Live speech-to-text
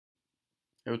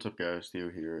Hey, what's up guys, Theo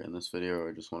here. In this video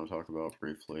I just want to talk about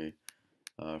briefly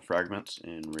fragments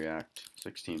in React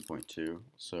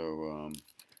 16.2.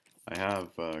 I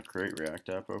have Create React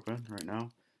app open right now.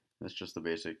 It's just the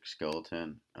basic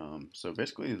skeleton. So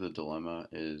basically the dilemma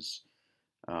is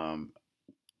um,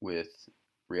 with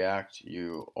React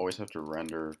you always have to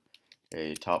render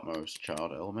a topmost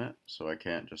child element. So I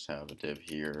can't just have a div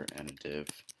here and a div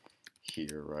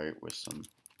here, right, with some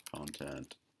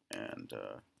content and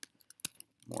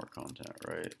more content,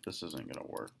 right? This isn't going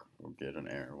to work. We'll get an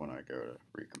error when I go to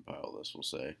recompile this. We'll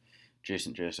say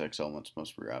JSON JSX elements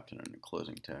must be wrapped in an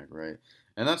enclosing tag, right?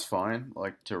 And that's fine.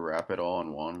 Like to wrap it all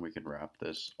in one, we could wrap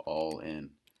this all in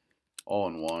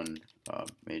one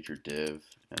major div,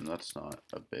 and that's not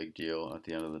a big deal at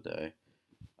the end of the day.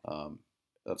 Um,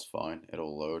 that's fine.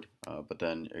 It'll load. But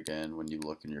then again, when you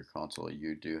look in your console,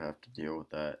 you do have to deal with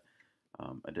that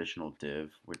additional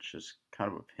div, which is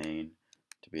kind of a pain,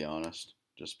 to be honest,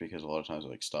 just because a lot of times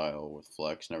like style with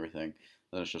flex and everything,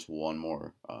 then it's just one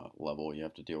more level you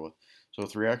have to deal with. So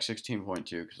with React 16.2,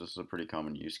 because this is a pretty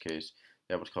common use case,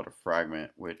 they have what's called a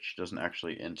fragment, which doesn't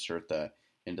actually insert that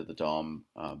into the DOM,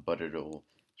 but it'll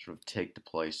sort of take the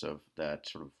place of that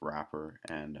sort of wrapper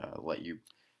and let you,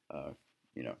 uh,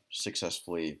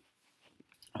 successfully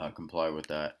comply with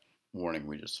that warning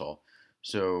we just saw.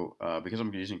 So because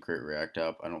I'm using Create React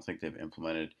App, I don't think they've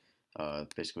implemented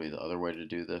basically the other way to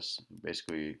do this.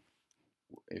 Basically,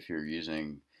 if you're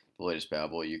using the latest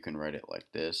Babel, you can write it like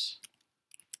this,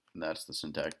 and that's the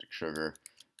syntactic sugar.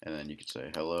 And then you could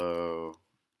say hello,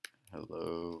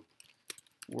 hello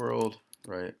world,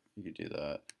 right? You could do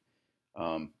that.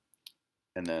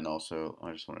 And then also,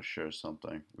 I just want to show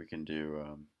something. We can do,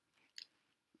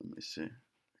 let me see,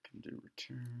 I can do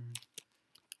return.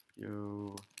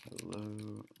 Yo,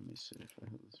 hello. Let me see if I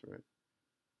have this right.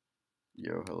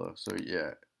 Yo, hello. So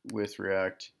yeah, with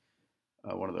React,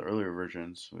 one of the earlier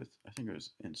versions, with I think it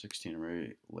was in 16 or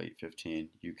maybe late 15,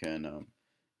 you can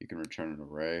return an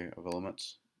array of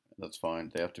elements. That's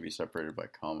fine. They have to be separated by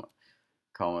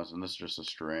commas, and this is just a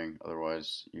string.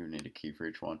 Otherwise, you need a key for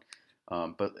each one.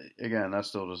 But again, that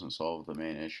still doesn't solve the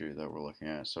main issue that we're looking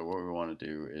at. So what we want to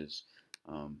do is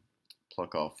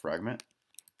pluck off fragment.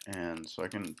 And so I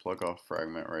can plug off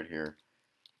fragment right here.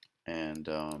 And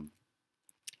again,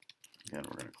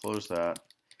 we're going to close that.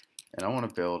 And I want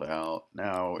to build out,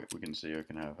 now we can see I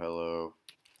can have hello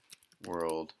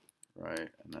world, right?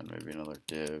 And then maybe another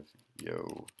div,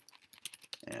 yo,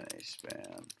 and a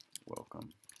span, welcome,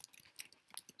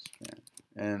 span.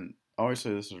 And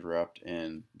obviously this is wrapped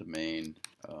in the main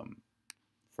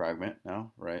fragment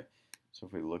now, right? So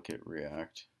if we look at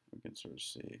React, we can sort of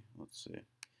see, let's see.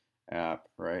 App,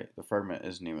 right? The fragment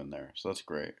isn't even there, so that's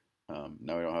great. Now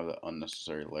we don't have the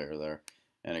unnecessary layer there,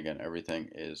 and again, everything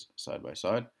is side by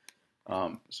side.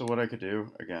 So what I could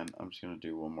do, again, I'm just gonna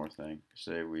do one more thing.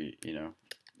 Say we,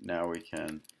 now we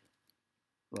can,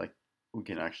 like, we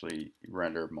can actually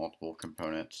render multiple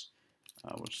components.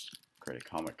 We'll just create a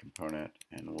comment component,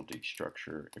 and we'll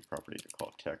destructure a property to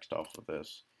call text off of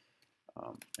this,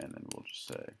 and then we'll just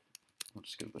say, we'll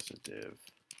just give this a div.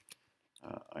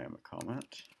 I am a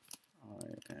comment.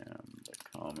 I am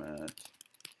the comment,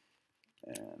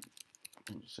 and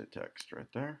we'll just say text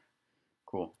right there.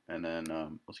 Cool. And then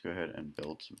let's go ahead and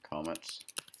build some comments.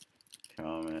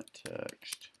 Comment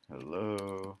text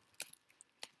hello.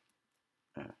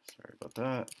 Sorry about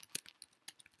that.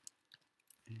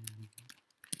 And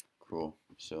cool.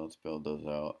 So let's build those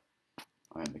out.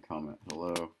 I am the comment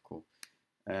hello. Cool.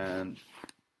 And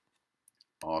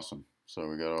awesome. So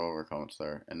we got all of our comments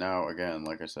there. And now, again,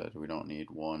 like I said, we don't need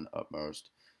one upmost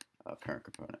parent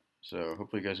component. So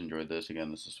hopefully you guys enjoyed this.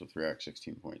 Again, this is with React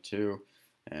 16.2.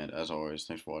 And as always,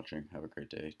 thanks for watching. Have a great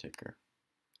day. Take care.